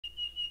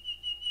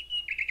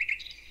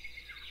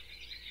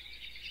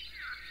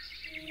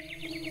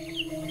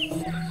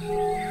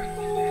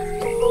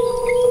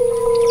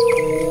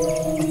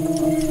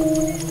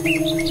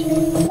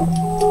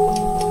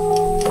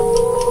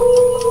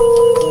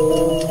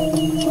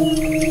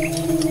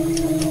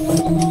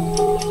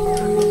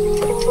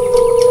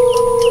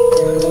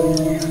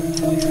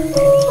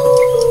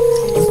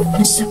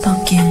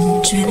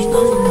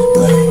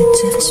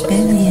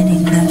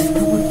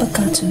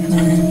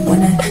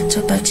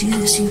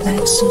you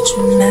act so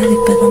dramatic,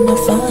 but I'm not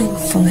falling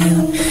for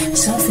your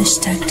selfish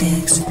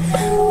tactics.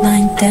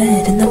 Lying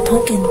dead in the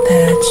pumpkin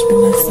patch, but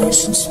my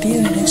flesh and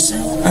spirit are so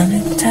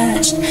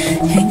unattached.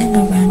 Hanging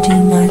around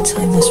you, my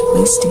time was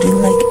wasted. You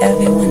like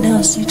everyone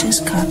else, you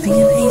just copy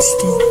and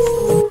pasted.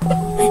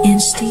 My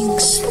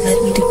instincts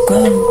led me to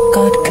grow.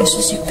 God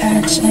curses your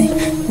patch. I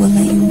will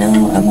let you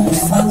know I won't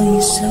follow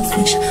your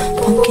selfish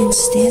pumpkin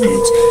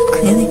standards.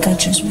 Clearly God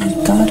judged me.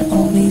 God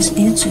always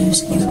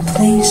answers. You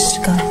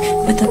replaced God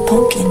with a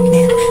pumpkin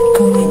man,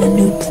 growing a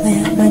new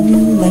plant. My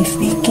new life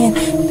began.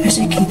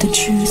 Persecute the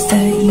truth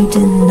that you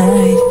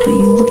denied, but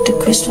you look to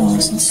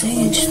crystals and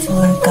sage for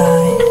a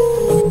guide.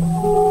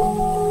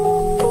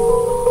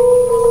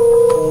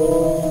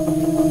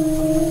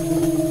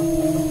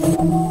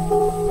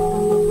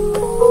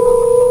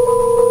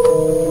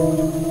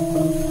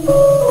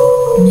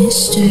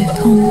 Mr.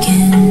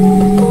 Pumpkin,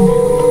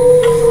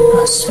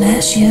 I'll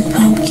smash your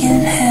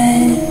pumpkin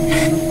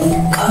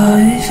head,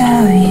 carve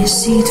out your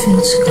seed for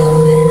the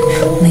skull and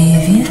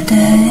leave you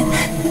dead.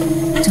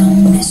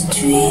 Don't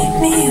mistreat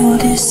me or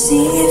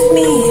deceive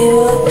me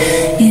or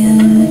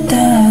you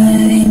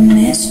die,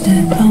 Mr.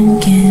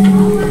 Pumpkin.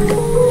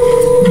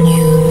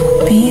 You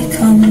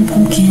become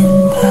pumpkin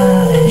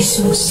pie. You're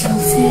so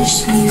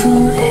selfish,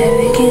 evil,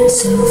 arrogant,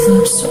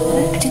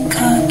 self-absorbed and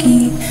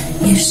cocky.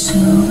 You're so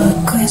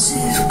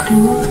aggressive,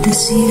 cruel,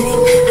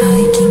 deceiving.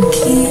 I can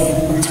keep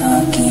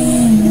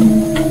talking.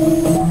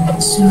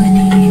 So I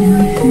need a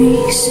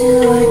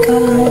reason why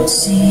God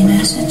seen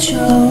as a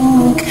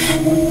joke.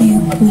 You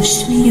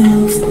pushed me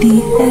off the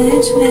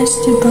edge,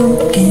 Mr.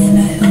 Pumpkin. I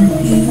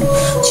hope you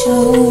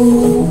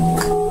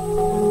choke.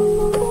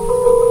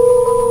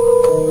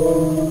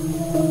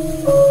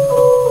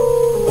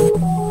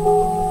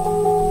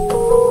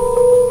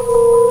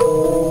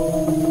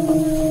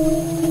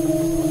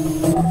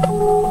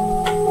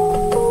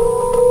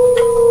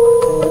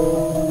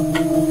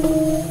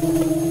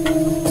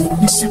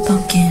 Mr.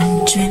 Pumpkin,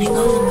 draining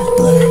all of my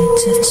blood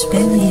till there's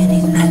barely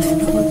any left.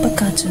 No one but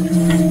God to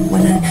ruin.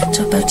 When I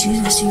talk about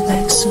Jesus, you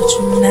act so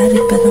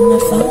dramatic, but I'm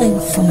not falling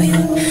for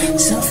your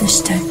selfish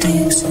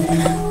tactics.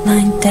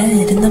 Lying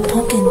dead in the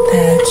pumpkin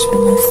patch,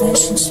 but my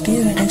flesh and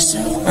spirit are so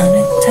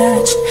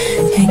unattached.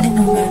 Hanging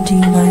around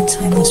you, my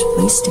time was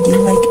wasted. You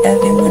like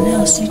everyone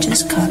else, you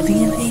just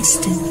copy and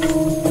pasted.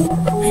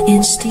 My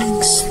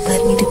instincts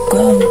led me to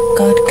grow.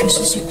 God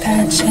curses your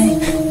patch. I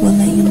will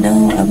let you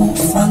know I won't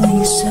follow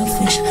your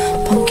selfish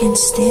pumpkin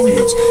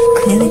standards.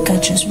 Clearly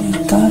God judged me.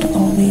 God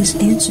always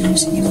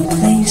answers. You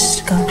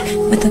replaced God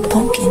with a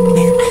pumpkin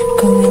man,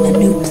 growing a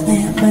new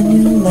plant. My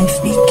new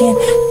life began.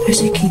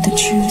 Persecute the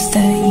truth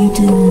that you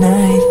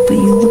denied, but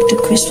you look to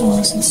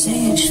crystals and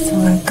sage for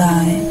a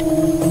guide.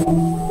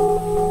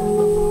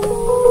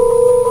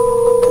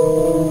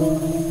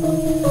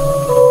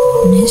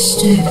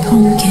 Mr.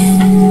 Pumpkin,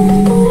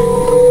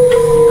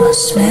 I'll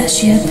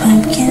smash your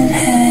pumpkin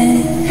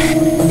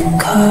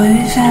head,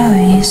 carve out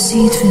your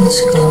seed for the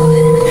skull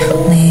and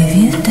leave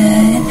you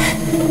dead.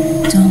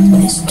 Don't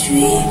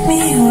mistreat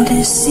me or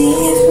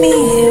deceive me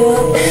or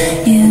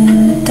you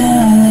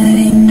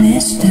die,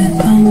 Mr.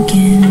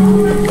 Pumpkin.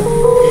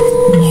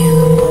 You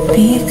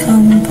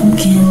become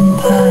pumpkin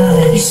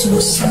pie. You're so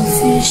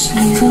selfish,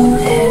 evil,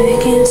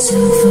 arrogant,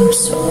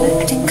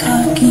 self-absorbed and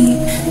cocky.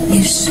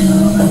 You're so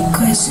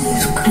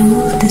aggressive,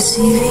 cruel,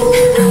 deceiving.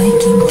 I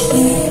can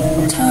keep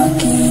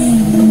talking.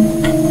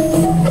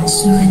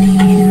 So I need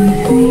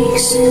a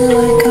reason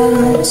why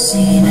God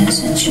seen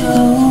as a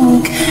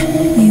joke.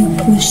 You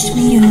pushed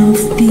me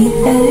off the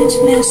edge,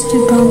 Mr.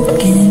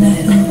 Pumpkin. I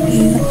hope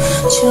you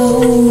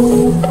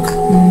choke,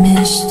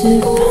 Mr.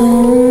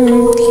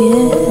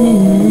 Pumpkin,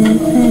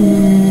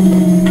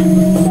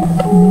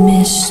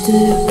 Mr.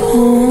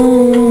 Pumpkin.